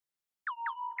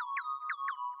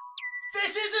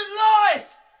This isn't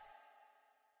life!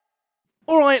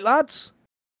 All right, lads.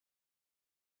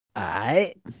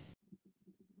 Aight.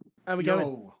 How we going?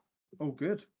 Yo. Oh,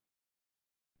 good.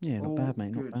 Yeah, not All bad,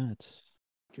 mate. good. Not bad.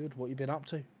 Good. What you been up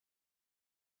to?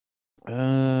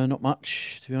 Not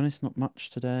much, to be honest. Not much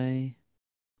today.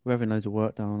 We're having loads of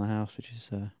work done on the house, which is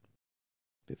a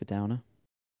bit of a downer.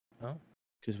 Oh.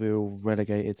 Because we're all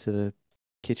relegated to the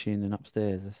kitchen and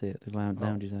upstairs. That's it. The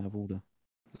lounge is out of order.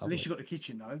 At least you got the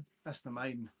kitchen, though. That's the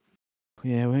main.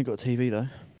 Yeah, we ain't got a TV though.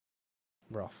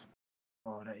 Rough.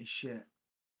 Oh, that is shit.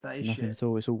 That is Nothing shit. at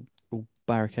all. It's all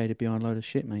barricaded behind a load of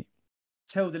shit, mate.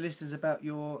 Tell the listeners about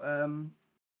your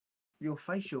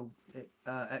facial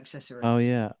accessory. Oh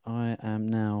yeah, I am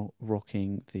now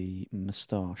rocking the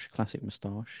moustache, classic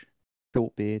moustache,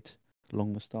 short beard,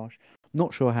 long moustache.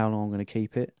 Not sure how long I'm going to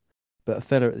keep it, but a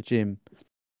fella at the gym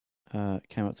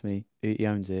came up to me. He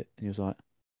owns it, and he was like,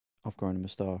 "I've grown a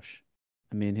moustache,"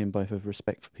 and me and him both have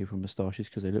respect for people with moustaches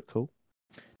because they look cool.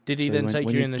 Did he So then when- take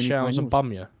when you you- in the when you grow showers and yours-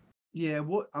 bum you? Yeah,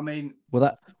 what I mean. Well,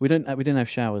 that we didn't have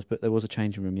showers, but there was a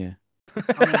changing room. Yeah.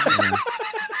 I mean,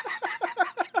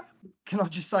 can I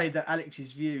just say that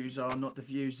Alex's views are not the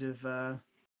views of the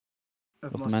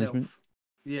myself? management?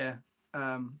 Yeah.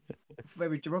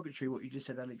 Very derogatory what you just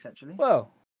said, Alex. Actually.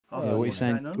 Well, After Yeah, what you what's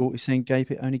saying? going on. What you saying?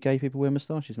 Only gay people wear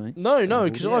moustaches, mate. no, Don't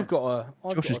because yeah. I've got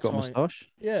a. Josh has got a moustache.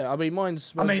 Yeah, I mean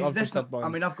mine's. I mean, I've let's just not. had mine. I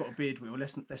mean, I've got a beard, Will.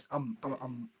 Let's.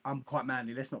 I'm quite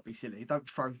manly. Let's not be silly. Don't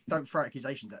throw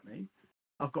accusations at me.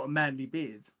 I've got a manly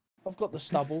beard. I've got the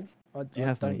stubble. You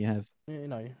have, mate. You have. You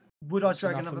know. Would I That's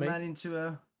drag enough for another me.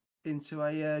 man into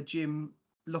a gym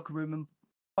locker room and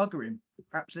bugger him?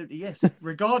 Absolutely yes,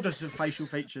 regardless of facial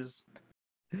features.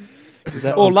 Is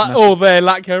that Or their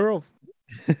lack thereof.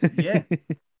 Yeah.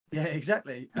 Yeah,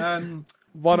 exactly.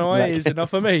 One eye Lack is enough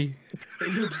for me.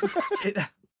 It looks.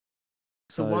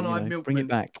 So, one-eyed bring milkman. it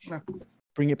back. No,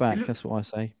 Bring it back. look- That's what I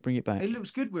say. Bring it back. it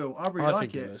looks good, Will. I really I like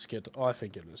think it it. looks good. I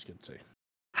think it looks good too.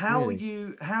 How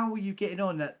Really? are you getting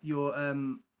on at your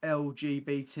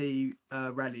LGBT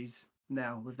rallies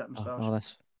now with that moustache? Oh,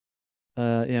 that's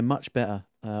yeah, much better.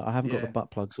 I haven't got the Yeah. butt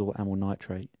plugs or amyl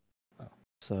nitrate, Oh.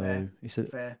 so Fair. it's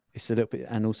Fair. a little bit,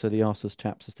 and also the arseless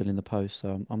chaps are still in the post,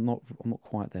 so I'm not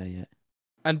quite there yet.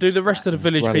 And do the rest of the Yeah,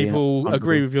 village rallying up people front with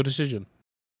agree them. with your decision?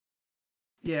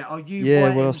 Yeah. Are you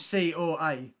Yeah, well, YMC or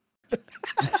A?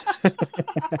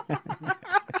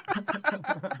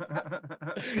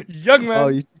 Young man. Oh,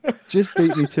 you just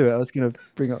beat me to it. I was going to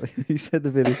bring up. You said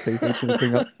the village people. I was going to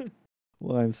bring up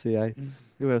YMCA.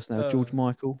 Who else now? George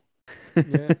Michael.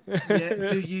 Yeah. Yeah.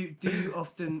 Do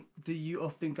you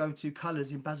often go to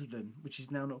Colours in Basildon, which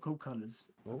is now not called Colours?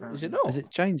 Oh, is apparently. it not? Has it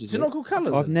changed? Is it not called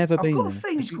Colours? I've never I've been got a there.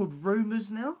 feeling Have it's you- called Rumours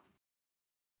now.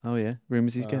 Oh yeah,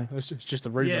 rumours he's gay. It's just a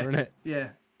rumour, Yeah. isn't it? Yeah.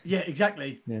 Yeah.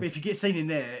 Exactly. Yeah. But if you get seen in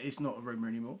there, it's not a rumour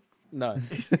anymore. No,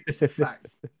 It's a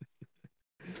fact.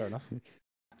 fair enough.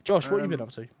 Josh, what have you been Um,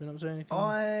 up to? Been up to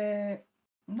anything?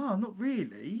 No, not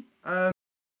really.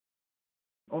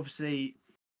 Obviously,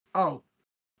 I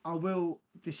will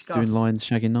discuss. Doing lines,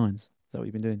 shagging nines. Is that what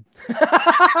you've been doing?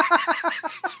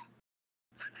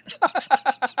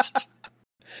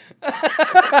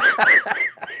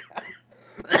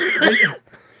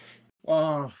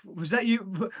 Oh, was that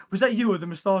you? Was that you or the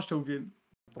moustache talking?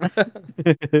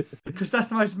 Because that's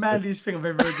the most manliest thing I've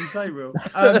ever heard you say, Will.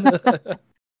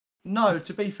 No,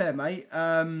 to be fair, mate.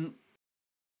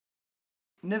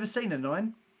 Never seen a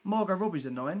 9. Margot Robbie's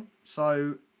a 9.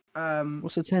 So,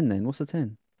 What's a 10 then? What's a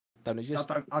 10? Don't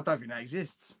exist. I don't think that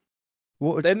exists.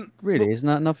 What? Then Really? Isn't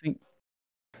that nothing?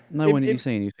 No In- one that in- you've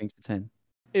seen who thinks a 10.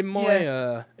 in my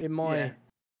Yeah.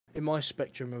 in my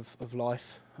spectrum of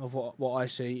life of what I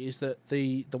see is that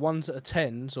the ones that are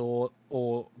 10s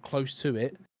or close to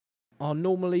it are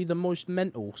normally the most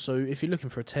mental. So if you're looking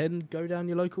for a 10, go down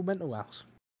your local mental house.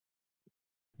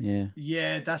 Yeah.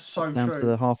 Yeah, that's so Down true. to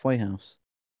the halfway house.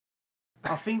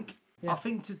 I think Yeah. I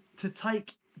think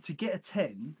to get a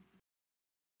 10,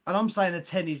 and I'm saying a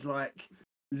 10 is like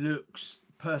looks,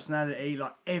 personality,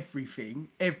 like everything,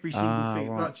 every single thing.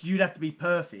 Right. Like you'd have to be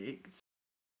perfect.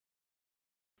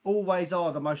 Always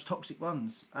are the most toxic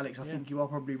ones, Alex. I Yeah. think you are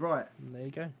probably right. There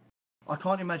you go. I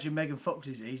can't imagine Megan Fox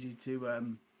is easy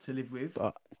to live with.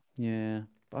 But yeah,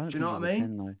 but I don't Do you know think what I she's a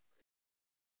mean? 10 though.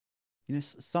 You know,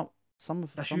 some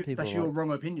people That's are your like,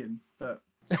 wrong opinion, but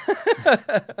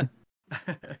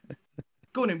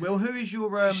go on in, Will. Who is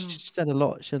your She had a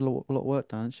lot of work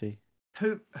done, hasn't she?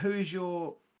 who is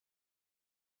your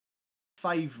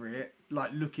favourite, like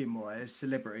looking wise,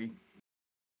 celebrity?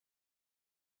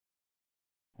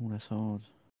 Oh, that's hard.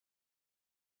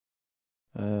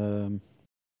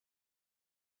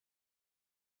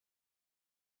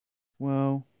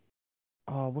 Well,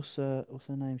 Oh, what's her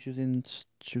name? She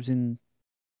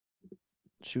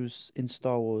was in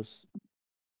Star Wars.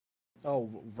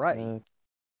 Oh, Ray.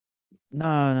 No.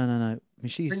 I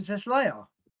mean, Princess Leia,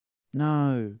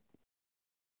 no.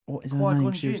 What is her name?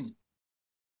 Qui-Gon Jinn.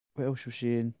 What else was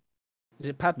she in? Is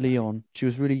it Padme? Leon. She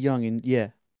was really young in. Yeah.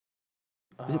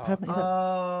 Is it Oh, Padme? Is that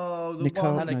Oh, the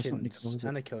Nicole? one, No, it's not Nicole, Anakin's is it?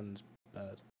 Anakin's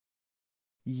bad.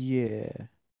 Yeah.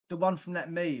 the one from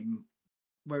that meme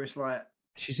where it's like,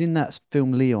 She's in that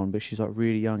film Leon, but she's like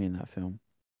really young in that film.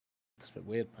 That's a bit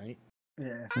weird, mate.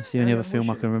 yeah. That's the only How other young film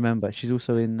I was she? can remember. She's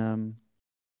also in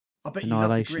I bet you loved the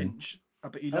Annihilation. Grinch. I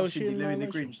bet you Oh, loved was she Cindy in Lou in the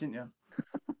Annihilation? Grinch, didn't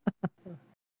you?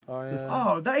 I,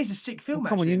 Oh, that is a sick film.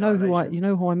 Come on, actually, you know Annihilation. you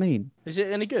know who I mean. is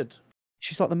it any good?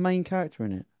 She's like the main character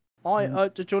in it. Do you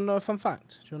want to know a fun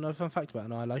fact? Do you want to know a fun fact about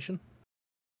Annihilation?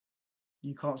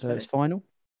 You can't So spell it's it. final.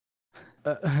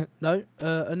 No,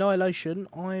 Annihilation.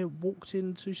 I walked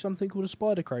into something called a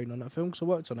spider crane on that film because I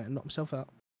worked on it and knocked myself out.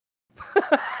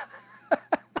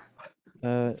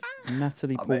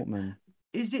 Natalie I mean- Portman.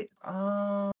 Is it? Is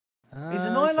Ah, okay.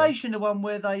 Annihilation the one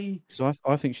where they? Because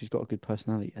I think she's got a good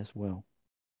personality as well.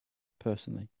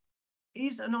 Personally.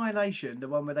 Is Annihilation the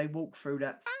one where they walk through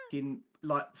that fucking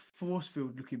like force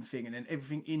field looking thing and then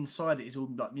everything inside it is all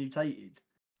like mutated?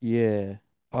 Yeah.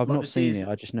 I've Like not the seen Deers- it.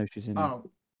 I just know she's in it.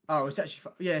 Oh, it's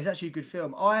actually it's actually a good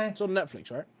film. It's on Netflix,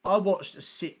 right? I watched a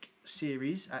sick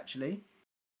series actually.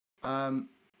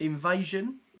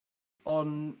 Invasion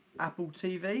on Apple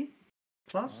TV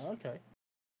Plus. Oh, okay.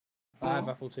 I have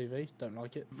Apple TV. Don't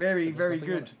like it. Very, But there's very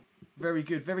nothing on good. Very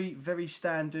good. Very, very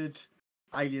standard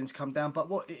aliens come down. But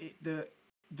what the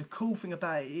cool thing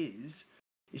about it is,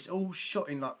 it's all shot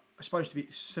in like supposed to be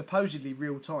supposedly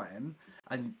real time,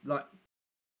 and like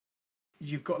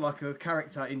you've got like a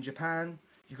character in Japan,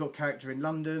 you've got a character in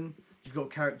London, you've got a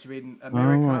character in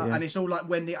America, right, yeah. and it's all like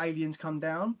when the aliens come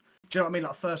down. Do you know what I mean?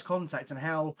 Like first contact and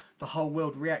how the whole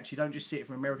world reacts. You don't just see it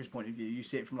from America's point of view. You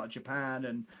see it from like Japan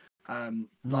and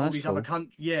like all that's these other cool.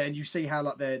 countries. Yeah, and you see how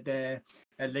like their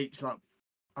elites like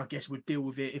I guess would deal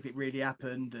with it if it really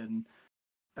happened. And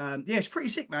yeah, it's pretty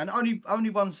sick, man. Only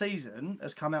one season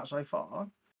has come out so far.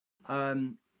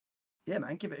 Yeah,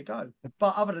 man, give it a go.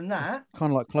 But other than that,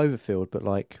 Kind of like Cloverfield, but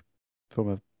like from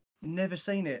a. never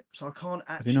seen it, so I can't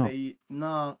you not? actually.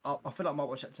 Nah, I feel like I might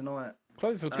watch that tonight.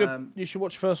 Cloverfield's good. Um, You should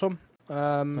watch the first one.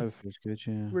 Cloverfield's good,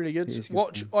 yeah. Really good. It is good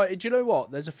Watch. fun. Do you know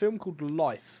what? There's a film called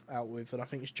Life out with, and I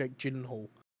think it's Jake Gyllenhaal.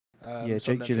 Yeah, it's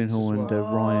on Jake Netflix as Gyllenhaal and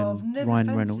well. Oh, I've never Ryan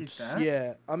fancied Reynolds. that.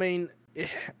 Yeah, I mean,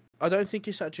 I don't think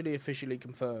it's actually officially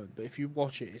confirmed, but if you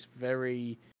watch it, it's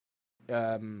very.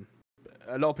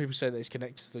 A lot of people say that it's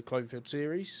connected to the Cloverfield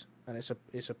series, and it's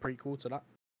a prequel to that.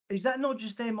 Is that not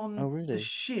just them on Oh, really? the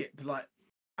ship? Like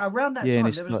around that Yeah, and time,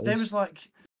 it's there was like there this- was like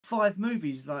 5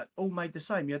 movies like all made the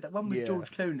same. You had that one with Yeah.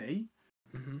 George Clooney,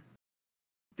 Mm-hmm.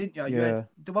 didn't you? You Yeah. had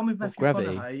the one with Well, Matthew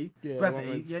Gravity. McConaughey, Yeah, the one Gravity.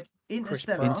 with You had Chris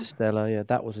Interstellar. Pratt. Interstellar, yeah,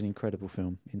 that was an incredible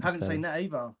film. Haven't seen Interstellar. that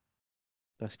either.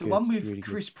 That's The good. one it's with really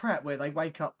good. Chris Pratt where they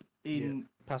wake up in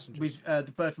Passengers. with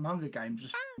the bird from Hunger Games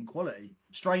was f***ing quality.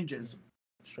 Strangers.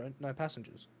 No,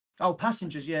 Passengers. Oh,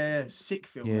 Passengers. Yeah, sick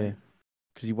film. Yeah, mate.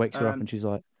 because he wakes her up Um, and she's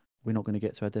like, "We're not going to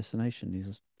get to our destination." He's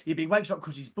Yeah, but he wakes up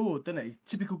because he's bored, doesn't he?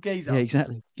 Typical geezer. yeah,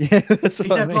 exactly. Yeah, that's He's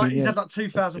what I had mean. like he's yeah. had like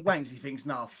 2,000 wanks. He thinks,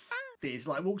 nah, this.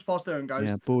 Like walks past her and goes,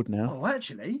 Yeah, bored now. oh,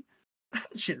 actually,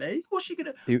 what's she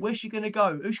gonna? He- Where's she gonna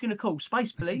go? Who's she gonna call?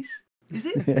 Space police? Is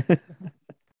it?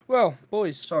 Well,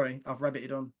 boys. Sorry, I've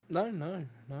rabbited on. No. It's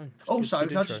good- Also, good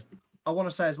can I intro. just I want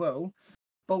to say as well,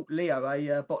 bought Leo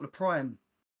a bottle of Prime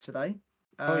today.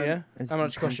 Oh yeah. Is How it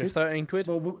much cost you? good? 13 quid.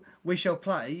 Well, we shall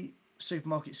play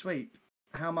Supermarket Sweep.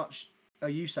 How much are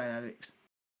you saying, Alex?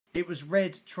 It was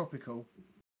red tropical.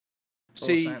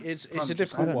 See, Sam, it's a punch or I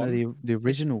difficult don't know one. the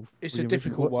original. It's the a original-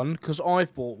 difficult what- one because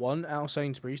I've bought one out of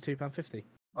Sainsbury's, £2.50.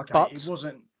 Okay, But- it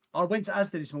wasn't. I went to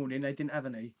Asda this morning. They didn't have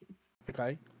any.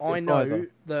 Okay, a I know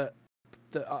fiver? that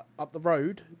up the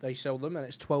road they sell them and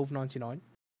it's £12.99.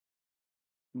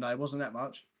 No, it wasn't that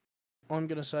much. I'm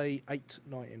gonna say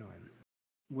 £8.99.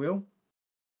 Will?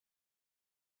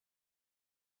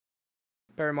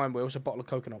 Bear in mind, Will, it's a bottle of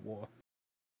coconut water.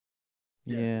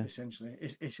 Yeah, Essentially,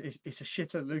 it's a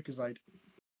shitter Lucasade.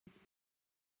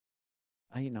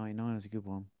 £8.99 is a good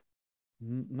one.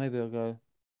 Maybe I'll go.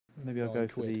 Maybe I'll 9 go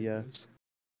for quid, the, please.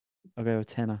 I'll go with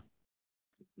tenner.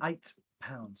 £8.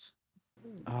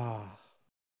 Ah,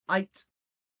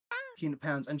 £8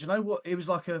 pounds. And do you know what? It was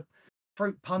like a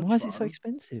fruit punch. why is it so one.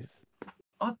 expensive?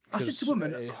 I said to 'Cause, the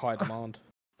woman, high demand.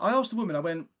 I asked the woman, I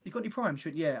went, you got any Prime? She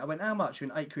went, yeah. I went, how much? She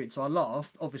went, £8. So I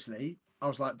laughed, obviously. I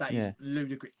was like, that is Yeah.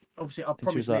 ludicrous. Obviously, I And she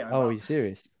promised was like, Leo. "Oh, but- are you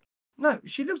serious?" No,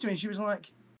 she looked at me and she was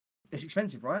like, it's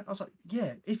expensive, right? I was like,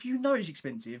 yeah. If you know it's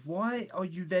expensive, why are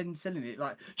you then selling it?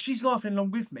 Like, she's laughing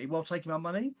along with me while taking my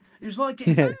money. It was like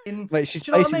getting Yeah. fucking. Mate, she's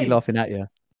Do you know what I basically mean? laughing at you.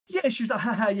 Yeah, she was like,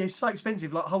 haha, yeah, it's so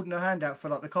expensive, like holding her hand out for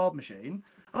like the card machine.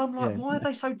 And I'm like, Yeah. why are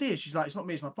they so dear? She's like, it's not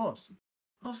me, it's my boss.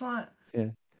 I was like, Yeah.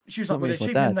 she was Not like, well, me, they're it's my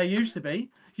cheaper than dad. they used to be.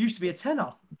 Used to be a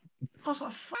tenner. I was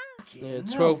like, fucking Yeah,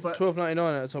 hell, but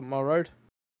 12.99 at the top of my road.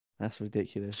 That's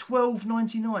ridiculous.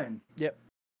 £12.99. Yep.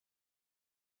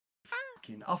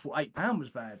 Fucking, I thought £8 was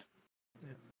bad.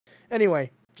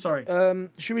 Anyway, Sorry.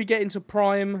 should we get into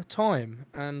prime time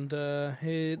and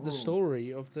hear the Ooh.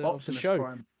 story of the Optimus show?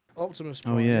 Prime. Optimus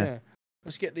Oh, Prime. yeah. Yeah.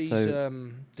 Let's get these So,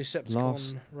 Decepticon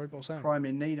last- robots out. Prime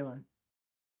in Nido.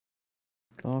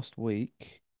 Last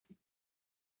week,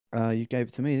 you gave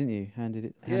it to me, didn't you? Handed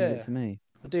it Yeah. it to me.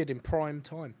 I did in prime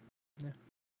time.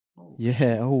 Oh, Yeah.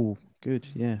 shit. Oh, good.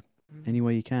 Yeah. Mm. Any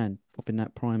way you can, popping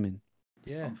that prime in.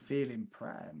 Yeah. I'm feeling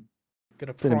Prime.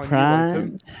 Gonna Feeling prime you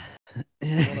open.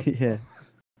 prime. Yeah.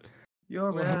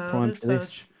 You're Well, out Prime of for this.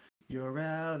 touch. You're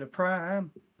out of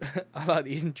Prime. I like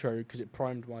the intro because it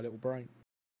primed my little brain.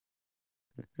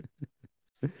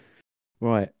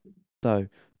 Right. So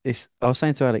I was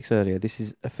saying to Alex earlier, this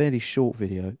is a fairly short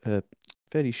video,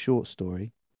 fairly short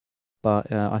story,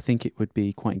 but I think it would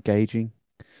be quite engaging.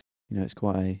 You know, it's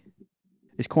quite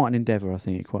an endeavour. I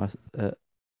think quite a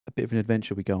bit of an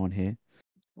adventure we go on here.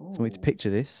 So I want you to Ooh. picture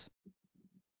this.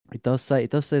 It does say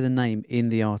the name in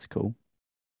the article.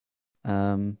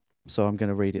 So I'm going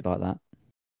to read it like that.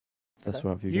 That's Okay.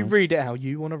 all right with you You guys. read it how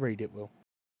you want to read it, Will.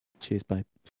 Cheers, babe.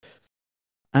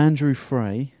 Andrew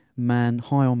Frey, man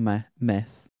high on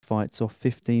meth, fights off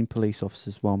 15 police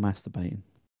officers while masturbating.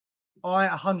 I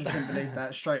 100% believe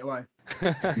that straight away.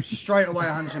 Straight away,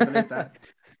 100% believe that.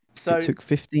 So It took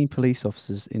 15 police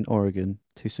officers in Oregon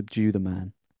to subdue the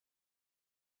man.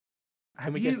 can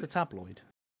Have we you? guess the tabloid?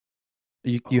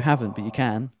 You haven't, but you Oh.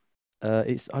 can.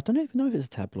 I don't even know if it's a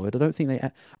tabloid. I don't think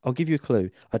they. I'll give you a clue.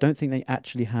 I don't think they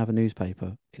actually have a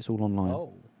newspaper. It's all online.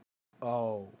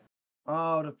 Oh.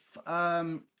 Oh,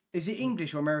 is it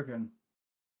English or American?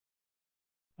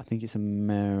 I think it's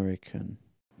American.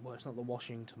 Well, it's not the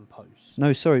Washington Post.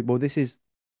 No, sorry. Well, this is.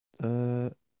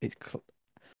 It's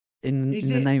in Is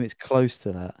the it- name. It's close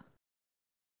to that.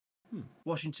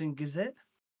 Washington Gazette?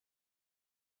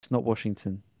 It's not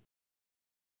Washington.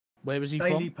 Where was he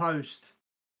Daily from? Post.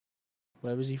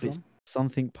 Where was he It's from?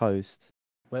 something Post.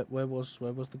 Where was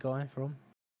the guy from?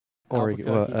 Oregon.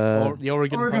 Albuquerque. Well, The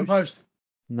Oregon, Oregon Post. Post.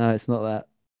 no, it's not that.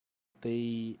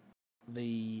 The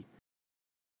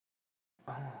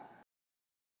oh.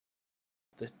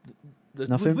 the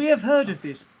Nothing. Would we have heard of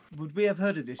this? Would we have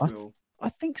heard of this, I Will? I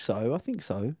think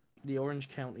so. the Orange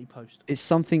County Post. It's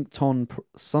something ton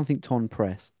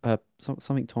press.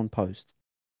 Something ton post.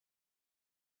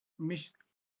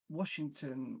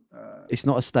 Washington. It's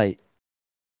not a state.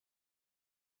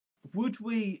 Would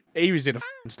we? He was in a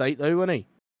f***ing state though, wasn't he?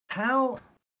 How?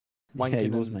 Yeah, he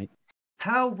Wanking was, and- mate.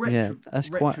 How Yeah, that's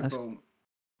quite- that's- retrable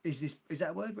is this? Is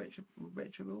that a word?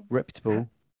 Retrable? Reputable.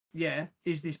 Yeah.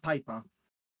 Is this paper?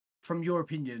 From your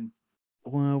opinion?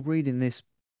 Well, reading this,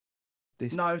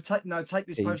 No. Take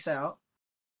this post Piece. out.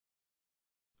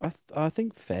 I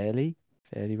think fairly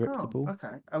reputable. Oh,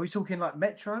 okay. Are we talking like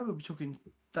Metro? Are we talking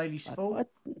Daily Sport?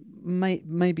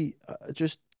 Maybe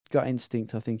just gut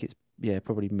instinct. I think it's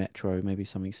probably Metro. Maybe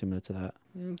something similar to that.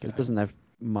 Okay. It doesn't have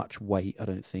much weight. I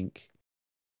don't think.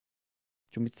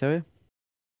 Do you want me to tell you?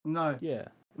 No. Yeah.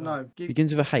 No.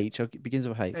 Begins with a H. Begins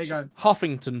with a H. There you go.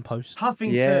 Huffington Post.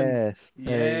 Huffington. Yes.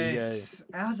 There you go. Yes.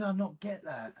 How did I not get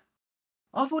that?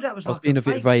 I thought that was I was like being a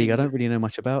bit fake vague. thing. I don't really know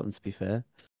much about them, to be fair.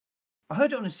 I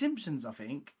heard it on The Simpsons, I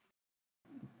think.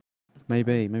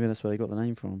 Maybe that's where they got the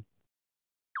name from.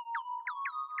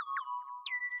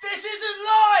 This isn't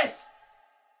life!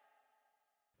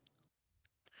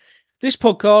 This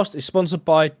podcast is sponsored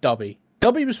by Dubby.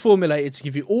 Dubby was formulated to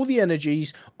give you all the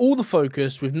energies, all the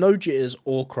focus, with no jitters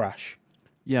or crash.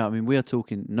 Yeah, I mean, we are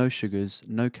talking no sugars,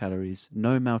 no calories,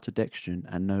 no maltodextrin,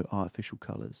 and no artificial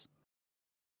colours.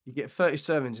 You get 30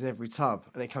 servings in every tub,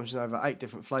 and it comes in over 8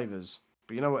 different flavours.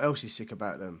 But you know what else is sick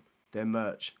about them? Their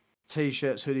merch.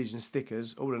 T-shirts, hoodies and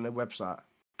stickers, all on their website.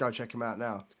 Go check them out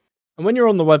now. And when you're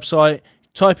on the website,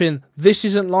 type in "This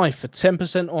Isn't Life" for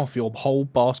 10% off your whole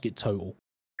basket total.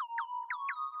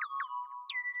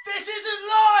 This isn't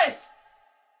life!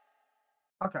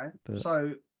 Okay, But-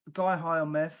 so guy high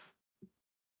on meth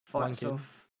fights Wanking.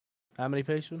 off How many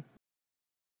people?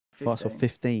 Fights off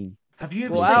 15. Have you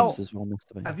ever Well, seen? how- Officers while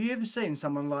masturbating. Have you ever seen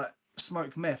someone like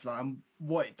smoke meth, like, and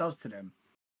what it does to them?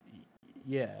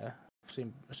 Yeah, I've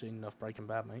seen enough Breaking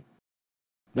Bad, mate.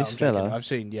 This I'm joking. fella- I have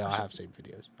seen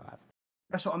videos. I have.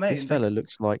 That's what I mean. This fella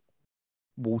looks like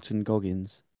Walton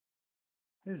Goggins.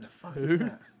 Who the fuck Who? is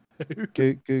that?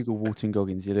 Google Walton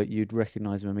Goggins. You'd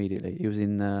recognise him immediately. He was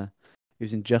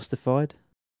in Justified.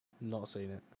 Not seen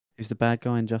it. He was the bad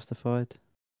guy in Justified.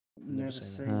 Never seen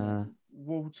seen that. that.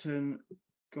 Walton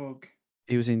Gog.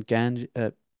 He was in Ganji.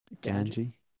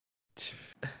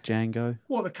 Django.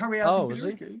 What, the curry Oh, house was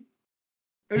in he? Biruku?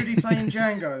 Who'd he play in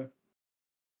Django?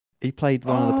 He played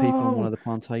one of the people on one Oh, of the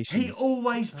plantations. He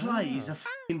always plays Ah. a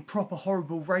fucking proper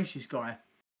horrible racist guy.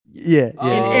 Yeah, In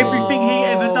Oh. everything he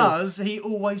ever does, he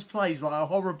always plays like a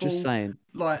horrible, Just saying,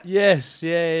 like, Yes,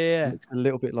 yeah. looks a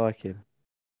little bit like him.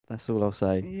 That's all I'll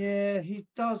say. yeah, he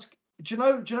does. Do you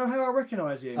know how I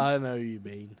recognise him? I know who you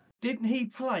mean. Didn't he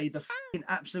play the fucking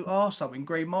absolute arsehole in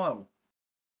Green Mile?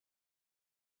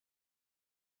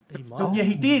 He might. Yeah,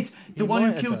 he did. The he one who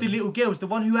might have killed the done. little girls, the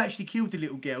one who actually killed the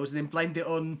little girls and then blamed it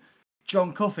on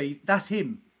John Coffey. That's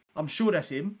him. I'm sure that's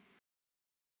him.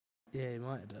 Yeah, he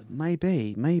might have done.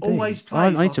 Maybe. Always I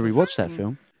plays need like to a rewatch that fucking-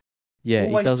 film. Yeah, he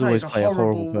always does always plays a play a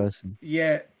horrible horrible- person.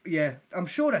 Yeah. I'm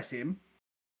sure that's him.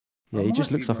 Yeah, I he just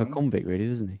might looks be like a wrong. convict, really,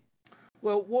 doesn't he?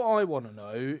 Well, what I want to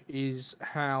know is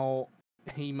how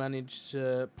he managed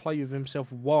to play with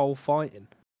himself while fighting.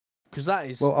 Because that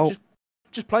is Well,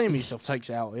 just playing with yourself takes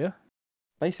it out of you.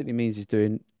 Basically means he's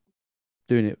doing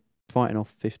it, fighting off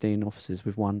 15 officers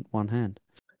with one hand.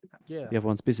 Yeah. The other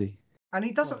one's busy. And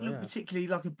he doesn't Well, look yeah. particularly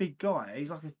like a big guy. He's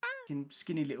like a fucking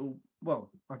skinny little, well,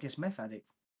 I guess meth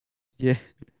addict. Yeah.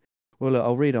 Well, look,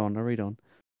 I'll read on.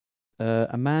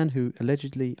 A man who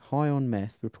allegedly high on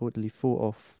meth reportedly fought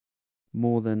off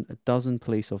more than a dozen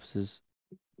police officers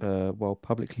while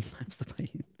publicly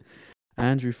masturbating.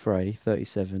 Andrew Frey,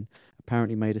 37,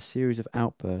 apparently made a series of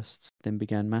outbursts, then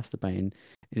began masturbating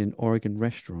in an Oregon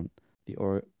restaurant, the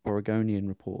Oregonian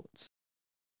reports.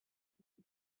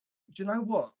 Do you know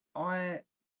what?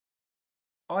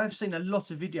 I've seen a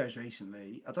lot of videos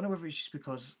recently. I don't know whether it's just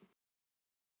because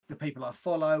the people I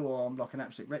follow or I'm like an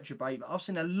absolute retrobate, but I've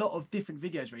seen a lot of different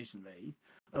videos recently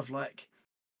of like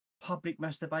public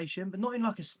masturbation, but not in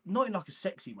like a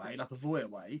sexy way, like a voyeur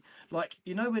way. Like,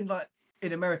 you know, when like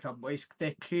in America,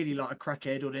 they're clearly like a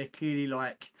crackhead or they're clearly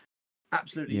like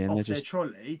absolutely Yeah, and off they're their just-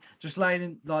 trolley, just laying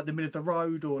in like the middle of the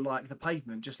road or like the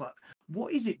pavement, just like,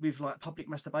 what is it with like public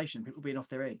masturbation, people being off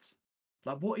their heads?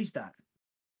 Like, what is that?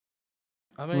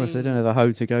 I mean, Well, if they don't have a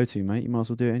home to go to, mate, you might as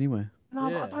well do it anyway. No,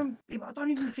 Yeah. but I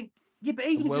don't even think. Yeah, but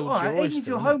even if you're world's alright, your even if oyster,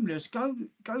 you're isn't it? homeless, go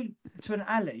to an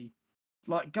alley.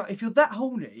 Like, go, if you're that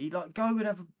horny, like, go and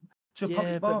have to a yeah,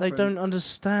 public but bathroom. they don't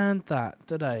understand that,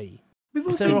 do they? We've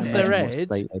all if they're been off there. their Imagine what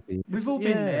heads- state they'd be in. We've all been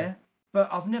Yeah. there, but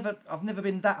I've never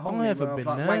been that horny haven't where I've been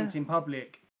like there. wanked in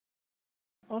public.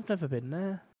 I've never been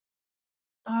there.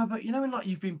 But you know when like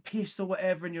you've been pissed or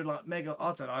whatever, and you're like mega.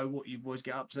 I don't know what you boys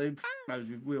get up to. Knows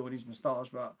with Will and his moustache,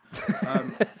 but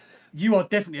you are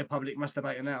definitely a public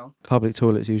masturbator now. Public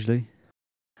toilets usually.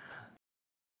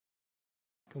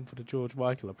 Come for the George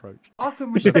Michael approach. I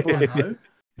can respect that though.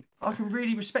 I can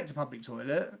really respect a public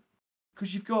toilet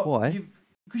because you've got Why?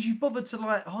 because you've bothered to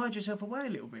like hide yourself away a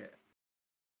little bit.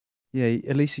 Yeah,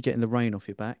 at least you're getting the rain off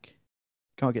your back.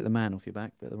 Can't get the man off your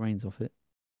back, but the rain's off it.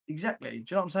 Exactly. Do you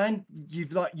know what I'm saying?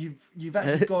 You've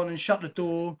actually gone and shut the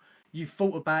door. You've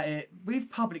thought about it with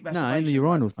public No, masturbation. in the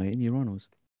like- urinals, mate. In the urinals.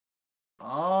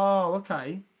 Oh,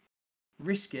 okay.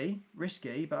 Risky,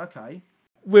 but okay.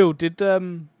 Will, did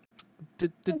the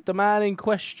man in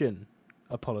question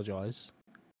apologise?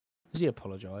 Has he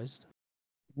apologised?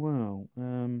 Well,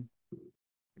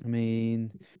 I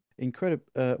mean, incredible.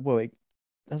 Well, it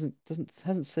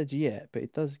hasn't said yet, but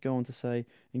it does go on to say,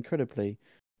 incredibly,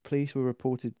 police were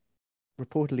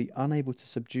reportedly unable to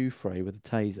subdue Frey with a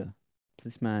taser.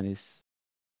 This man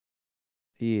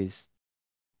is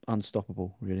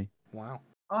unstoppable, really. Wow.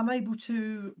 I'm able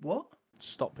to what?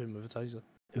 Stop him with a taser.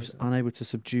 He was unable to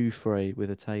subdue Frey with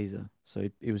a taser, so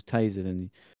he was tasered and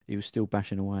he was still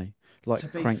bashing away, like To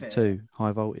be Crank fair- 2,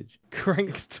 High Voltage.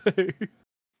 Crank 2.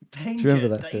 Danger, remember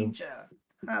that film? danger.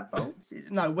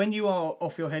 No, when you are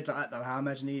off your head like that, though, how I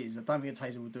imagine he is, I don't think a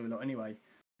taser will do a lot anyway.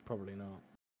 Probably not.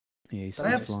 Yeah, he's They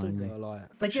have still flying. Still Yeah. gotta lie.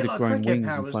 They Should get have like grown crackhead wings and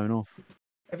powers. flown off.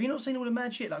 Have you not seen all the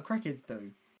mad shit like crackheads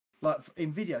do? Like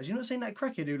in videos, you not seen that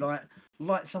crackhead who like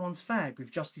light someone's fag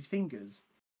with just his fingers?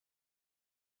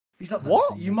 He's like,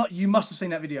 What? You must have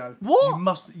seen that video. What?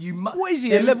 You must. What is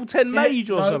he, There- a level 10 there- mage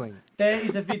or no, something? There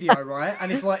is a video, right?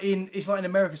 And it's like in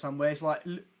America somewhere. It's like,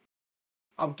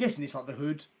 I'm guessing it's like the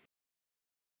Hood.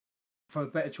 For a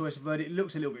better choice of word, it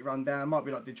looks a little bit run down. Might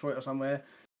be like Detroit or somewhere.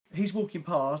 He's walking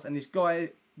past, and this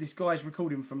guy's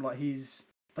recording from like his.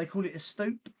 They call it a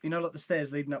stoop. You know, like the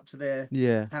stairs leading up to their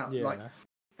Yeah. house. Yeah. Like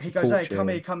he goes, Porch "Hey, come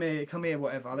area. here, come here,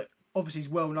 whatever." Like, obviously, he's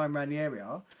well known around the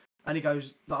area. and he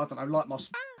goes, I don't know, like my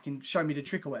fucking show me the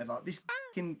trick or whatever. This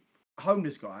fucking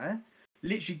homeless guy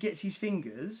literally gets his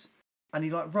fingers and he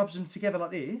like rubs them together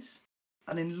like this,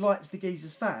 and then lights the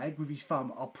geezer's fag with his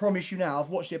thumb. I promise you now, I've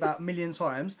watched it about a million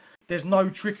times. There's no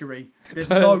trickery. There's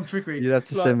no trickery. You'd have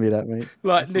to send me that, mate.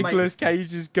 Like That's Nicolas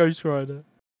Cage's Ghost Rider.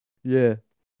 Yeah,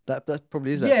 that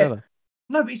probably is that Yeah. fella.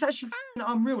 No, but it's actually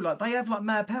fucking unreal. Like, they have like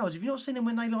mad powers. Have you not seen them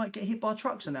when they like get hit by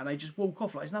trucks and that? And they just walk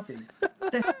off like it's nothing.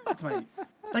 They're fucked, mate.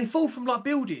 They fall from like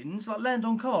buildings, like land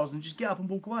on cars, and just get up and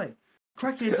walk away.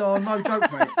 Crackheads are no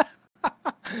joke, mate.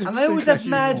 And they always have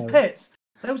mad pets.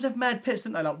 They always have mad pets,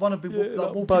 don't they? Like one of them Yeah, like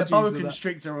like walking a budgies boa and that.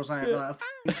 constrictor or something. Yeah.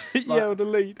 Like, Yeah, on the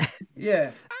lead.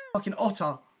 yeah, fucking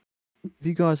otter. Have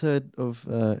you guys heard of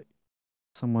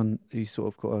someone who's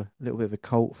sort of got a little bit of a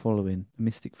cult following, a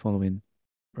mystic following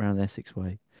around Essex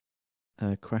way?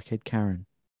 Crackhead Karen.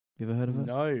 You ever heard of her?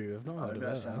 No, I've not Oh, heard of that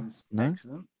that. sounds No?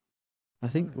 excellent. I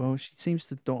think, well, she seems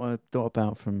to dot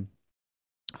about from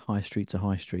high street to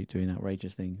high street doing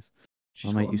outrageous things.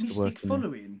 She's mate got a used to work mystic in there.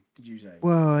 following, did you say?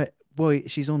 Well,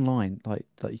 she's online. Like,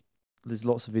 there's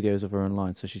lots of videos of her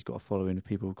online, so she's got a following of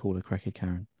people who call her Crackhead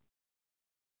Karen.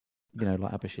 You know,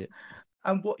 like Abba shit.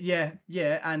 And what? Yeah,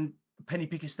 and Penny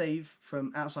Picker Steve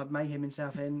from Outside Mayhem in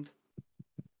Southend.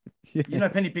 Yeah. You know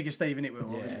Penny Picker Steve, innit, Will?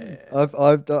 obviously? Yeah.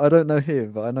 I don't know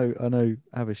him, but I know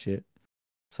Abba shit.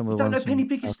 Some of You the don't know ones Penny from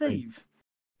Picker Southend. Steve?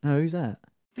 No, who's that?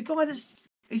 The guy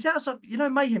he's outside, you know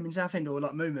Mayhem in Southend, or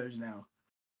like Moo Moo's now?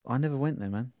 I never went there,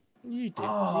 man. You did.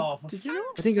 Oh, for did you not?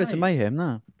 I didn't go to sake. Mayhem.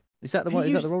 No. Is that the He one? Is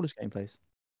that used- the roller skating place?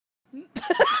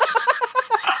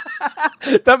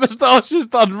 That moustache has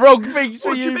done wrong things for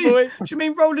What do you, you mean? boy. Do you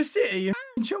mean Roller City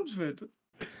in Chelmsford?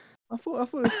 I thought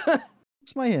it was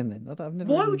it's Mayhem then. I've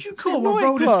never. Why really- would you a call a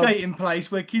roller nightclub. skating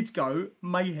place where kids go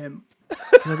Mayhem?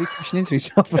 They'll be crashing into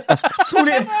each other. Call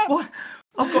it what?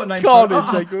 I've got a name. Carnage,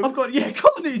 for they it. call it. I've got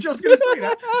Carnage. I was going to say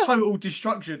that. Total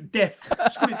destruction, death.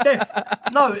 Just call it death.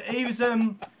 No, he was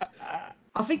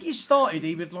I think he started.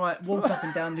 He would like walk up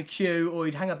and down the queue, or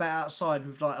he'd hang about outside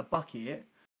with like a bucket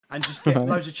and just get Right.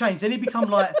 loads of change. Then he become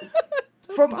like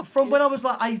from when I was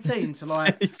like 18 to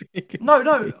like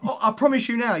no. I promise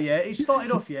you now. Yeah, it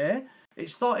started off. Yeah, it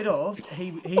started off.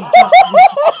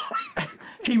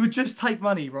 He would just take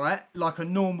money, right? Like a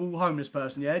normal homeless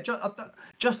person, yeah?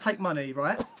 Just take money,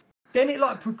 right? Then it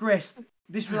like progressed.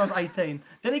 This was when I was 18.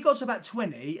 Then he got to about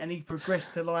 20 and he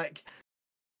progressed to like.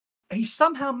 He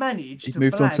somehow managed He's to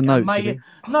moved on blag to a notes, May- did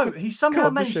No, he somehow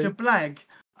God, managed to machine. blag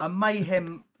a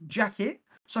Mayhem jacket.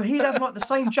 So he'd have like the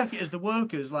same jacket as the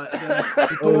workers, like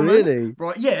the Oh, doorman. really?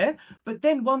 Right, yeah. But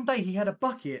then one day he had a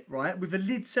bucket, right, with a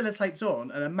lid sellotaped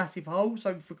on and a massive hole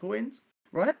so for coins,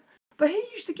 right? But he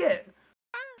used to get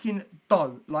fucking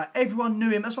dough. Like everyone knew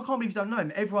him. That's why I can't believe you don't know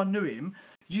him. Everyone knew him.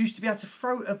 You used to be able to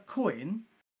throw a coin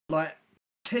like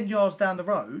 10 yards down the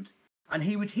road and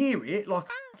he would hear it like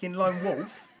a fucking lone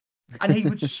wolf. And he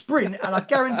would sprint, and I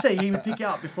guarantee he would pick it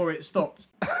up before it stopped.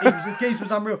 The geese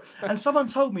was unreal. And someone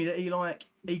told me that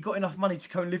he got enough money to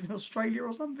go and live in Australia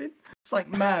or something. It's like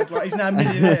mad, like he's now a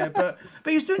millionaire. But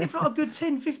he was doing it for like a good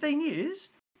 10, 15 years.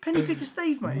 Penny Picker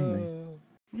Steve, mate.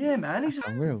 Yeah, man, he's a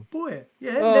Unreal. boy.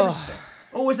 Yeah, Oh. never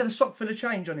always had a sock full of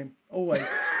change on him. Always.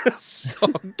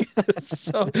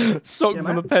 Sock Yeah, full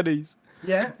man. of pennies.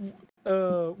 Yeah.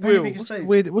 Will, Picker What's the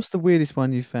Steve. what's the weirdest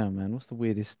one you found, man? What's the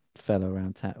weirdest fella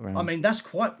around around? I mean, that's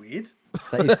quite weird.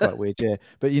 that is quite weird, yeah.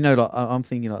 But you know, like I'm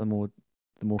thinking like the more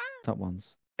up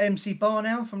ones. MC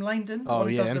Barnow from Langdon. the oh one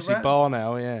who yeah, does the MC rap. Bar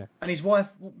now, yeah. And his wife,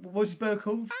 what was his bird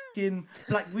called? Fucking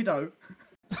Black Widow.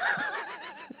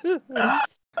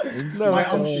 No, Mate,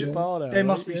 I'm MC sure Bar now, There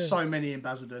must right? be Yeah. so many in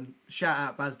Basildon. Shout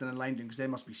out Basildon and Langdon because there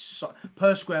must be so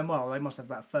per square mile. They must have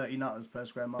about 30 nutters per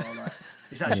square mile. Like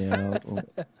it's actually. Yeah,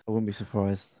 I wouldn't be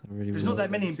surprised. I really There's wouldn't. not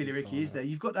that many in Billy Ricky, is there?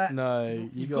 You've got that. No,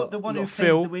 You've got the one who got cleans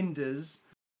Phil, the windows.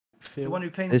 Phil, The one who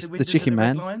cleans There's the the windows. chicken of the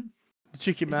Red man. Lion. the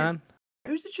Chicken Is it- Man.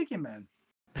 Who's the chicken man?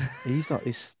 He's like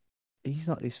this. He's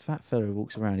like this fat fella who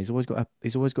walks around. He's always got a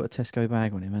Tesco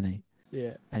bag on him, hasn't he?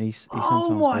 Yeah. And he Oh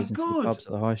sometimes my goes into the God. pubs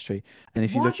at the high street. And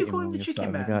if you Why'd look you at him call him wrong, the he'll chicken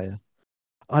start man? having a go at you.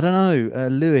 I don't know.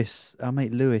 Lewis, our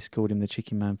mate Lewis called him the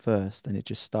Chicken Man first, and it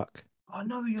just stuck. I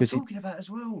know who you're 'Cause he- talking about as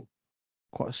well.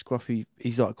 Quite a scruffy.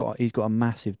 He's got a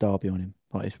massive derby on him.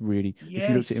 Like it's really. If you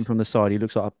looked at him Yes. from the side, he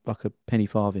looks like a penny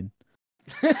farthing.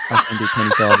 Offended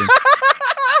penny farthing.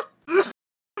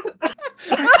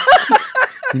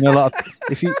 You know, like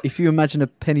if you imagine a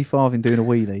penny farthing doing a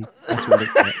wheelie, that's what it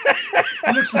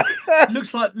looks like.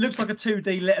 It looks like a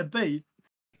 2D letter B.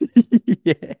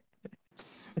 Yeah.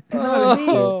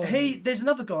 No, Oh. there's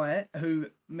another guy who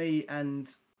me and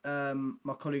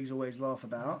my colleagues always laugh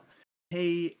about.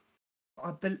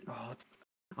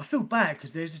 I feel bad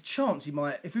because there's a chance he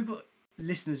might. If we've got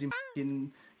listeners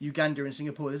in Uganda and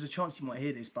Singapore, there's a chance he might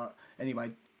hear this. But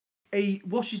anyway, he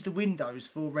washes the windows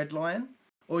for Red Lion,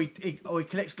 or he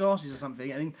collects glasses or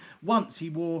something. And once he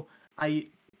wore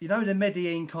the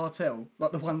Medellin cartel,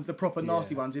 like the proper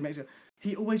nasty ones in Mexico.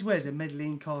 He always wears a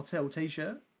Medellin cartel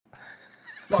T-shirt.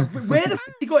 Like, where the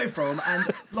he got it from? And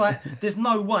like, there's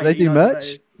no way They do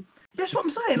merch. That's what I'm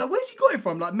saying. Like, where's he got it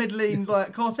from? Like Medellin,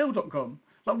 like cartel.com.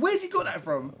 Like, where's he got that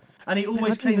from? And he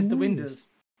always cleans the windows.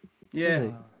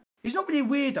 Yeah. He's not really a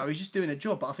weirdo. He's just doing a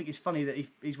job. But I think it's funny that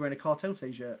he's wearing a cartel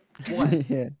T-shirt. Why?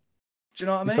 Yeah. Do you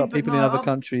know what I mean? It's like But people no, in other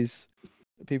countries.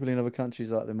 People in other countries,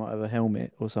 like they might have a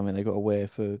helmet or something they got to wear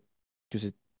because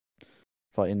it's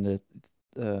like in the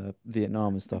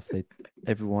Vietnam and stuff.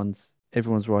 Everyone's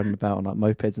riding about on like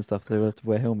mopeds and stuff. They have to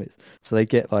wear helmets, so they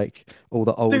get like all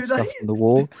the old stuff from the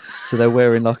war. So they're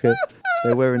wearing like a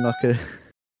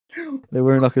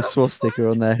swastika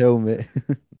on their helmet.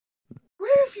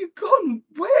 Where have you gone?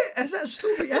 Where has that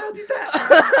story? How did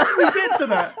that? We get to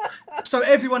that. So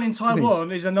everyone in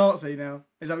Taiwan is a Nazi now.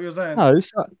 Is that what you're saying?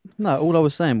 No. All I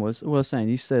was saying.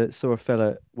 You saw a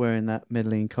fella wearing that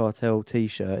Medellin cartel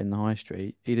T-shirt in the high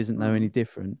street. He doesn't know any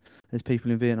different. There's people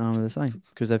in Vietnam are the same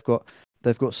because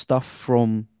they've got stuff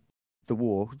from the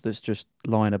war that's just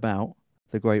lying about,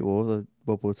 the Great War, the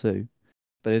World War II,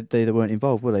 but they weren't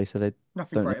involved, were they? So they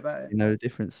Nothing great about it. know the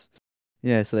difference.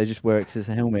 Yeah, so they just wear it because it's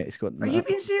a helmet. It's got. Are you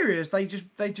being serious? They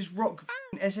just rock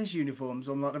SS uniforms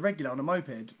on like the regular on a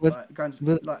moped, like going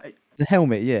to, like. The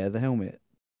helmet, yeah, the helmet.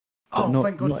 Oh,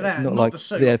 thank God for that! Not like, the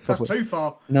suit. Yeah, that's too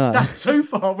far. No, that's too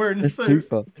far. We're in the suit. Too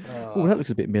far. Oh, that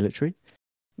looks a bit military.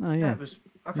 No, yeah. That was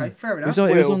okay. Fair enough.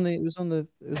 It was on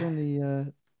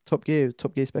the Top Gear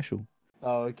special.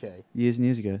 Oh, okay. Years and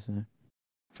years ago. So.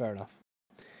 Fair enough.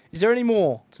 Is there any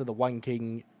more to the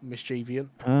wanking mischievant?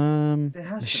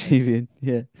 Mischievant,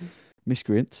 yeah.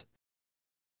 Miscreant.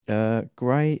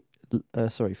 Frey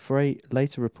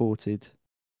later reportedly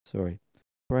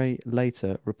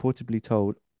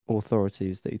told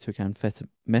authorities that he took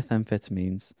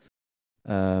methamphetamines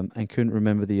and couldn't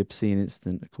remember the obscene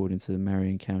incident, according to the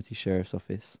Marion County Sheriff's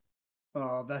Office.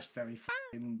 Oh, that's very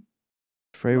fucking...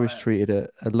 Frey was treated at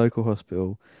a local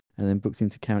hospital and then booked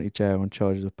into county jail on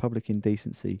charges of public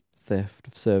indecency, theft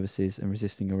of services, and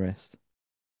resisting arrest.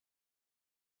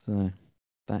 So,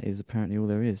 that is apparently all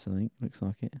there is, I think. Looks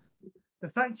like it. The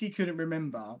fact he couldn't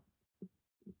remember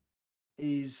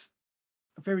is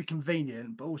very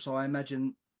convenient, but also I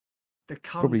imagine the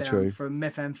come down from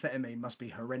methamphetamine must be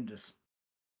horrendous.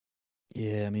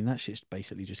 Yeah, I mean, that shit's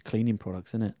basically just cleaning products,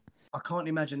 isn't it? I can't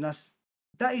imagine that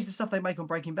is the stuff they make on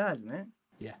Breaking Bad, isn't it?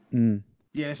 Yeah. Mm.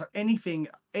 Yeah, it's like anything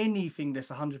that's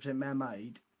 100%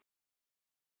 man-made.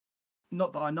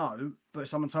 Not that I know, but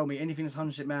someone told me anything that's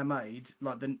 100% man-made,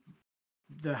 like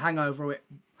the hangover or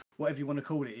whatever you want to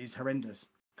call it, is horrendous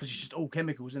because it's just all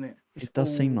chemicals, isn't it? It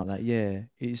does seem like that, yeah.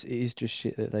 It is just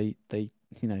shit that they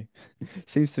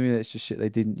seems to me that it's just shit they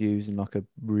didn't use in like a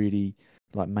really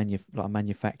like a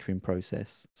manufacturing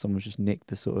process. Someone's just nicked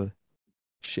the sort of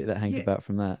shit that hangs about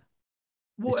from that.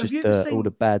 Well, it's just all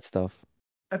the bad stuff.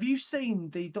 Have you seen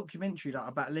the documentary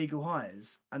about legal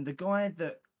hires and the guy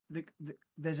that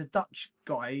there's a Dutch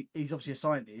guy? He's obviously a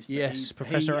scientist. Yes,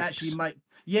 Professor X.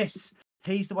 Yes,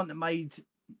 he's the one that made. Do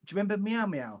you remember Meow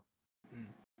Meow?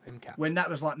 MCAT. When that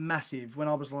was like massive. When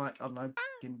I was like, I don't know,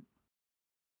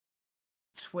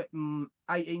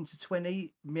 18 to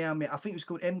 20. Meow Meow. I think it was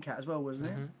called MCAT as well,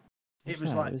 wasn't it? Mm-hmm. It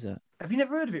was like. Have you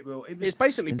never heard of it, Will? It's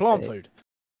basically plant food.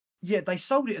 Yeah, they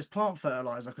sold it as plant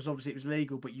fertilizer because obviously it was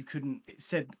legal, but you couldn't. It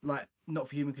said like not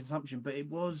for human consumption, but it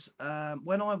was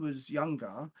when I was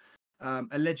younger.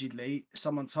 Allegedly,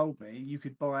 someone told me you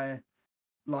could buy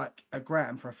like a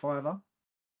gram for $5,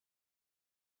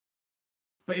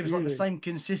 but it was like the same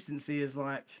consistency as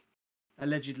like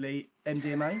allegedly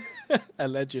MDMA.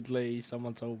 Allegedly,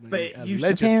 someone told me.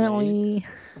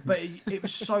 But it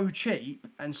was so cheap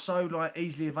and so like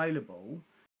easily available.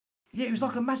 Yeah, it was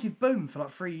like a massive boom for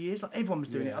like 3 years. Like everyone was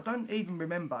doing it. I don't even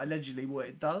remember allegedly what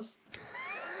it does.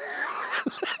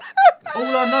 All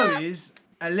I know is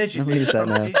allegedly it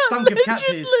stunk of cat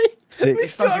piss.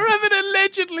 It's got to have an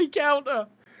allegedly counter.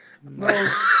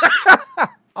 Well,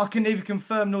 I can neither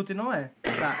confirm nor deny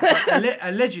that. Like,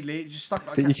 allegedly, it just stuck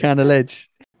like that. You can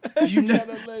allege.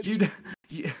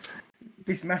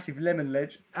 This massive lemon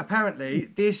ledge. Apparently,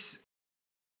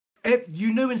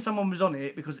 you knew when someone was on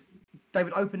it because they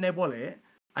would open their wallet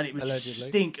and it would just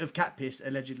stink of cat piss,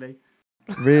 allegedly.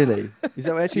 Really? Is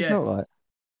that what it actually smelled like?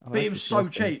 But it was so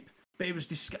cheap. But it was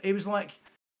it was like,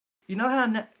 you know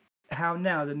how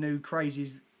now the new craze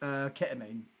is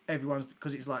ketamine. Everyone's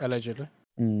because it's like allegedly.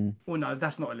 Mm. Well, no,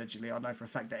 that's not allegedly. I know for a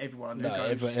fact that everyone who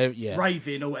No, goes yeah.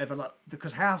 raving or whatever, like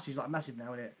because house is like massive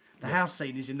now, isn't it? The Yeah. house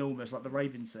scene is enormous, like the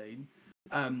raving scene.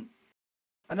 And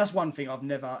that's one thing I've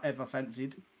never ever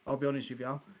fancied. I'll be honest with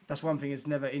you. That's one thing that's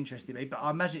never interested me. But I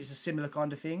imagine it's a similar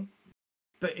kind of thing.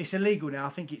 But it's illegal now. I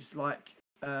think it's like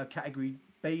category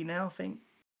B now. I think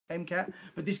MCAT.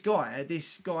 But this guy,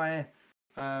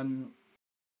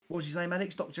 what was his name?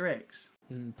 Alex, Dr. X.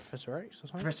 Professor X or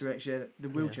something? Professor X, yeah, the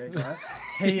wheelchair guy.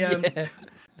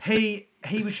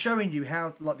 He was showing you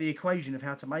how, like, the equation of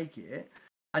how to make it,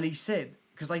 and he said,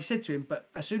 because they said to him, but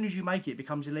as soon as you make it, it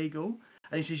becomes illegal.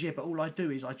 And he says, yeah, but all I do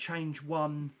is I change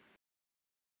one.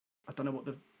 I don't know what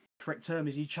the correct term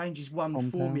is. He changes one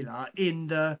Compound. formula in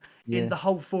the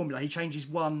whole formula. He changes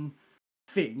one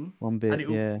thing. One bit, and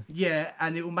yeah. Yeah,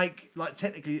 and it will make, like,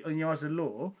 technically, in the eyes of the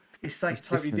law, it's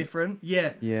totally different.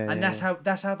 Yeah. Yeah. And that's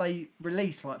how they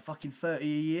release like fucking 30 a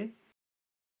year.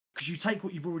 Because you take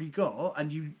what you've already got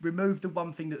and you remove the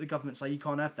one thing that the government say you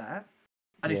can't have that,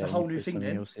 and it's a whole new thing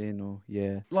then. Else in, or,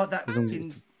 yeah. Like that As long as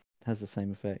fucking it has the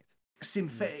same effect.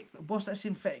 synthetic. What's that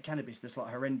synthetic cannabis that's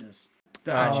like horrendous?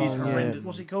 That actually is yeah. horrendous.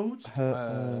 What's it called?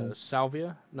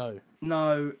 Salvia? No.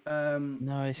 No.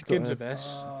 No, it's got Begins a with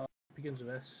S. Begins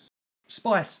with S.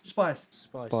 Spice. spice,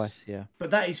 yeah.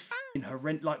 But that is fucking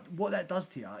horrendous. Like what that does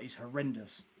to you is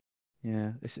horrendous.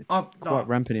 Yeah, it's I've quite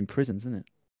rampant in prisons, isn't it?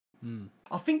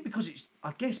 I think because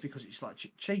it's like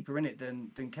cheaper in it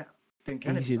than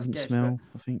cannabis. Easier, doesn't smell.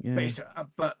 I think, yeah. But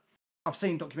but I've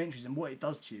seen documentaries and what it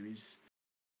does to you is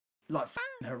like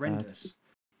fucking horrendous.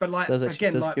 But like Does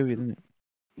again, like kill you, doesn't it?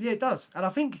 yeah, it does. And I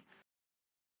think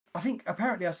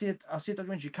apparently I see a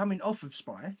documentary coming off of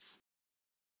spice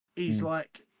is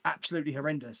like absolutely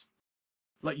horrendous.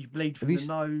 Like you bleed from the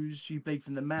nose, you bleed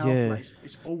from the mouth. Yeah. Like,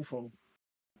 it's awful.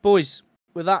 Boys,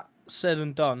 with that said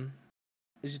and done,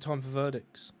 is it time for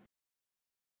verdicts?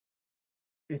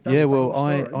 Yeah, well,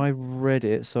 I read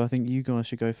it, so I think you guys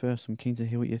should go first. I'm keen to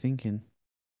hear what you're thinking.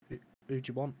 Who do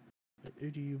you want?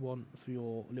 Who do you want for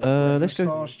your little let's go.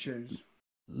 Stars choose.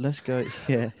 Let's go.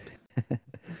 Yeah.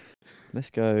 Let's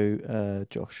go.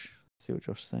 Josh. See what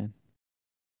Josh is saying.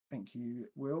 Thank you,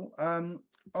 Will.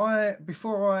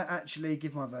 Before I actually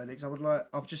give my verdicts,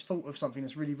 I've just thought of something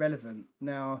that's really relevant.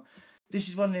 Now, this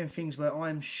is one of them things where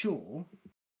I'm sure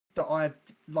that I've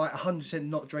like 100%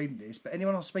 not dreamed this, but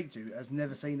anyone I speak to has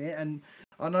never seen it, and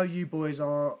I know you boys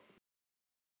are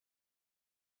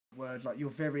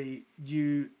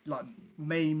you like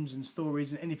memes and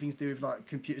stories and anything to do with like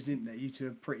computers and internet. You two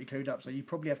are pretty clued up, so you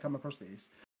probably have come across this.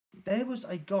 There was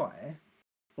a guy,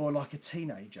 or like a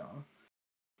teenager.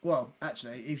 Well,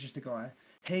 actually, he was just a guy.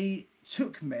 He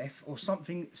took meth or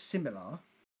something similar.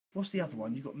 What's the other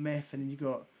one? You got meth and then you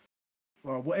got,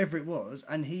 well, whatever it was,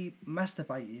 and he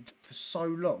masturbated for so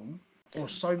long or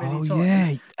so many times. Oh yeah,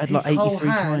 he had like 83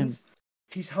 times.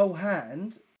 His whole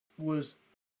hand was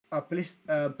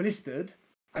blistered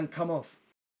and come off.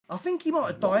 I think he might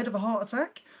have died of a heart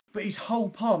attack, but his whole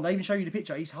palm, they even show you the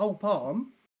picture, his whole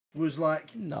palm was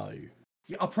like... No.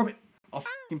 Yeah, I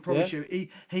fucking promise you, he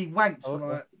wanked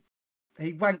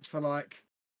for like,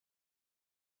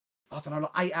 I don't know,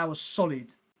 like 8 hours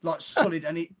solid.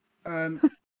 And he,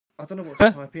 I don't know what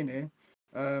to type in here.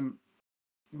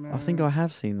 I think I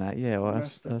have seen that, yeah. Well,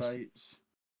 masturbates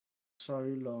so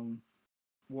long.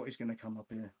 What is going to come up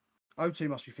here? O2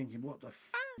 must be thinking, what the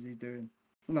is he doing?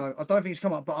 No, I don't think it's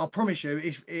come up, but I promise you,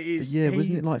 it is. Yeah,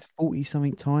 wasn't it like 40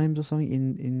 something times or something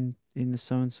in the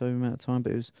so and so amount of time?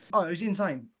 But it was. Oh, it was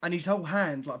insane, and his whole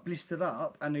hand like blistered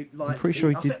up, and it, like. I'm pretty sure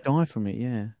he did die from it.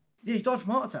 Yeah. Yeah, he died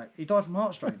from heart attack. He died from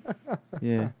heart strain.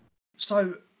 Yeah.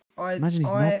 So imagine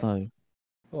he's not though.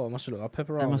 Oh, it must have looked like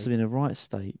pepperoni. That must have been a right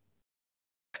state.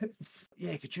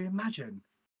 Yeah, could you imagine?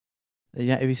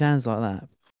 Yeah, if his hands like that.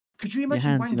 Could you imagine?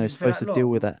 Your hands, wanking supposed for to that deal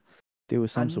long? with that, deal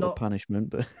with some sort of punishment,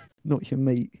 but not your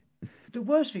meat. The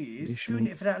worst thing is doing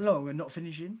it for that long and not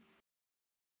finishing.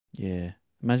 Yeah,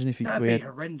 imagine if That'd be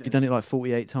horrendous. If you'd done it like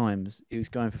 48 times, he was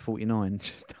going for 49,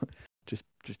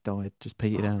 just died, just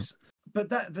petered out. But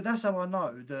that's how I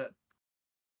know that.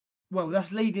 Well,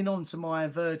 that's leading on to my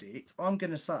verdict. I'm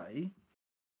gonna say,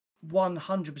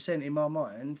 100% in my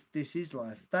mind, this is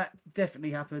life. That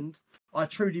definitely happened. I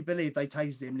truly believe they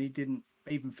tased him and he didn't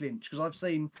even flinch, because I've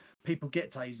seen people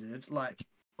get tasered like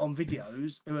on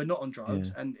videos who are not on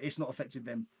drugs and it's not affected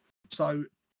them. So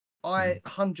I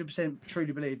 100%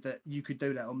 truly believe that you could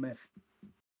do that on meth.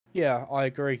 Yeah, I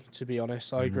agree, to be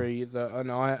honest. I agree that, and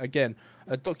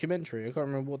a documentary, I can't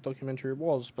remember what documentary it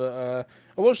was, but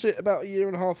I watched it about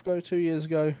 2 years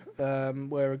ago,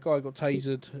 where a guy got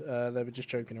tasered. They were just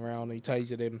joking around. He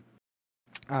tasered him,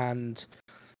 and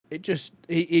it just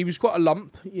he was quite a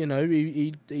lump, you know.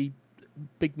 He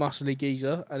big muscly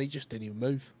geezer, and he just didn't even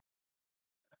move.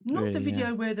 Not the Really, video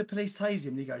yeah. where the police tase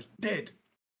him and he goes dead.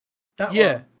 That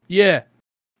Yeah, one. yeah,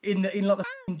 In like the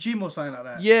f***ing gym or something like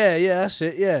that. yeah, that's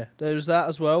it. Yeah, there was that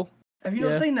as well. Have you Yeah.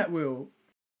 not seen that, Will?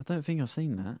 I don't think I've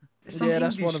seen that. Yeah,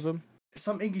 that's one of them.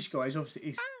 Some English guy is obviously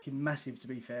f***ing massive, to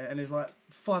be fair, and there's like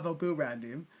 5 Bill around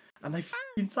him, and they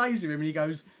f***ing tase him, and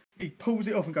he pulls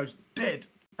it off and goes dead,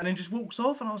 and then just walks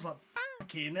off, and I was like,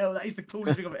 fucking hell, that is the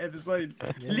coolest thing I've ever seen.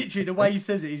 Yeah. Literally, the way he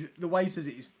says it is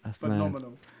That's mad.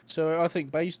 phenomenal. So I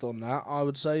think based on that, I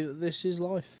would say that this is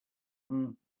life.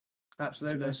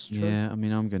 Absolutely. That's true. Yeah, I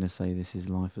mean, I'm going to say this is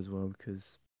life as well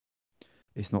because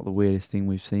it's not the weirdest thing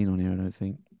we've seen on here, I don't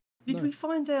think. Did No. we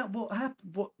find out what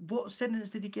happened? What sentence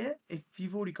did he get? If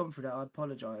you've already gone through that, I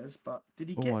apologise, but did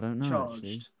he Oh, get I don't know, charged?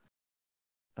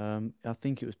 actually. I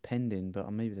think it was pending,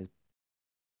 but maybe there's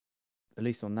at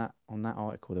least on that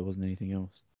article there wasn't anything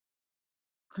else.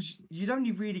 Because you'd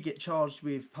only really get charged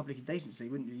with public indecency,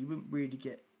 wouldn't you? You wouldn't really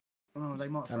get. Oh, they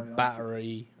might throw it And off.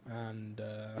 battery and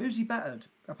Who's he battered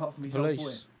apart from his old boy?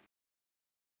 police.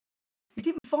 He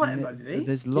didn't fight him And though, did he?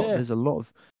 There's Yeah. a lot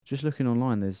of just looking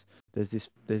online. There's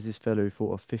this fellow who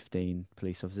fought off 15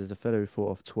 police officers. There's a fellow who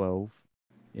fought off 12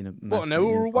 in a What? And they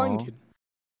were all bar. wanking.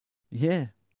 Yeah,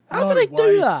 How No do they way.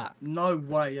 do that? No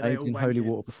way. Are they bathed all in holy wanking?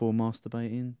 water before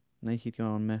masturbating. Naked guy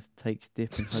on meth takes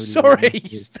dip in holy water. Sorry, after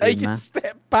he's doing taking a maths.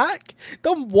 step back.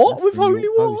 Done what That's with the New holy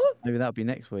York Post. water? Maybe that'll be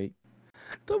next week.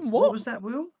 Done What what? was that,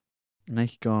 Will?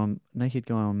 Naked guy on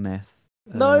meth.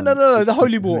 No, takes the dip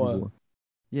holy in water.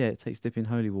 Yeah, it takes dip in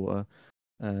holy water.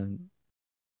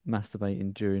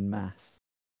 Masturbating during mass.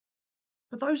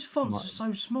 But those fonts Might- are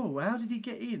so small. How did he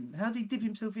get in? How did he dip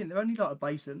himself in? They're only like a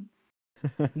basin.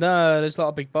 No, there's like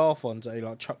a big bath ones that they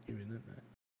like chuck you in, isn't there?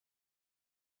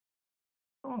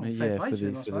 Oh, Yeah, fair play to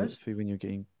him, I for suppose. when you're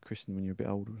getting christened when you're a bit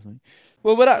older or something.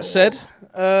 Well, with that said,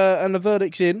 and the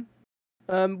verdict's in.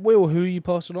 Will, who are you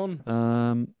passing on?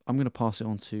 I'm gonna pass it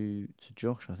on to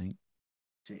Josh, I think.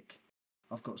 Sick.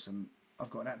 I've got an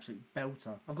absolute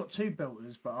belter. I've got 2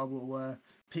 belters, but I will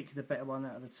pick the better one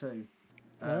out of the 2.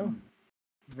 Well,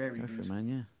 Very Go for good. it, man.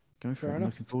 Yeah, go for Fair it. I'm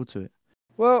enough. looking forward to it.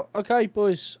 Well, okay,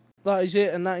 boys. That is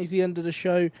it, and that is the end of the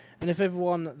show. And if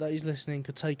everyone that is listening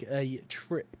could take a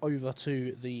trip over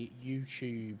to the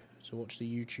YouTube to watch the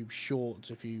YouTube shorts,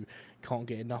 if you can't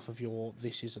get enough of your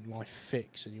This Isn't Life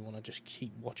fix and you want to just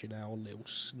keep watching our little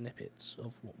snippets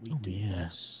of what we Oh, do yeah.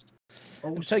 best.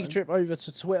 Also, And take a trip over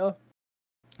to Twitter,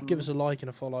 give us a like and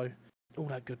a follow, all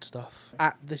that good stuff.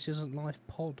 At This Isn't Life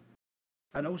Pod.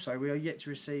 And also, we are yet to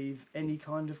receive any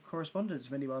kind of correspondence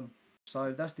from anyone.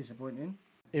 So that's disappointing.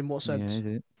 In what sense? Yeah, is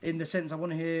it? In the sense, I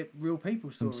want to hear real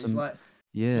people stories. some- Like,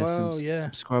 Yeah, Well, some yeah.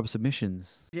 subscriber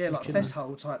submissions. yeah, You like can- fest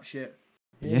hole type shit.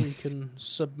 Yeah, Yeah. you can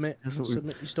submit That's what we-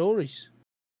 your stories.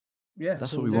 Yeah.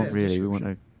 That's So what we we'll want, do it in really. We want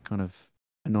description. a kind of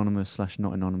anonymous /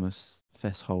 not anonymous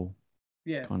fess hole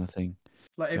Yeah. kind of thing.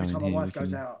 Like every Go time in my here, wife we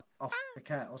goes can- out, I'll the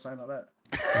cat or something like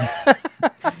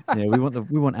that. Yeah,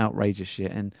 we want outrageous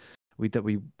shit, and we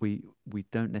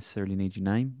don't necessarily need your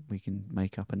name. We can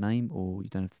make up a name, or you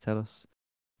don't have to tell us.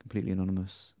 Completely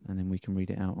anonymous, and then we can read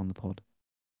it out on the pod.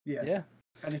 Yeah. Yeah.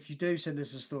 And if you do send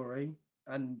us a story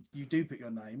and you do put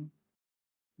your name,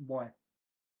 why?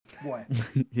 Why?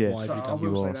 Yeah, Why have you I done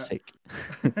you will are say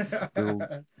sick.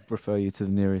 We'll refer you to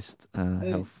the nearest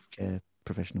healthcare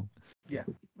professional.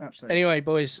 Absolutely. Anyway,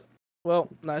 boys, well,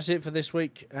 that's it for this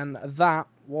week, and that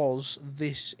was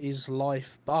This Is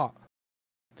Life, but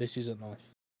This Isn't Life.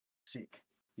 Sick.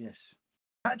 Yes.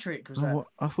 Patrick was Oh, that? what?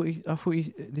 I thought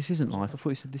this isn't life. I thought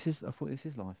this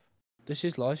is life. This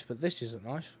is life, but this isn't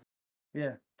life.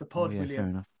 Yeah. The Oh, pod, yeah, fair William.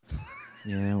 enough.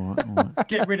 Yeah, all right.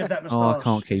 Get rid of that Oh, moustache. I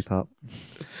can't keep up.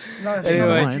 No, it's Anyway. not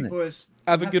Right, Patrick, innit? boys.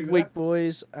 Have a Happy good with week, that.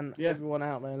 boys, and Yeah. everyone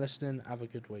out there listening, have a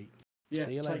good week. Yeah.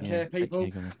 See you Take later. care, people.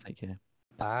 Take care, guys. Take care.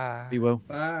 Bye. Be well.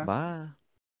 Bye. Bye.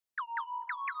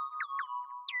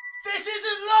 This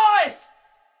isn't life!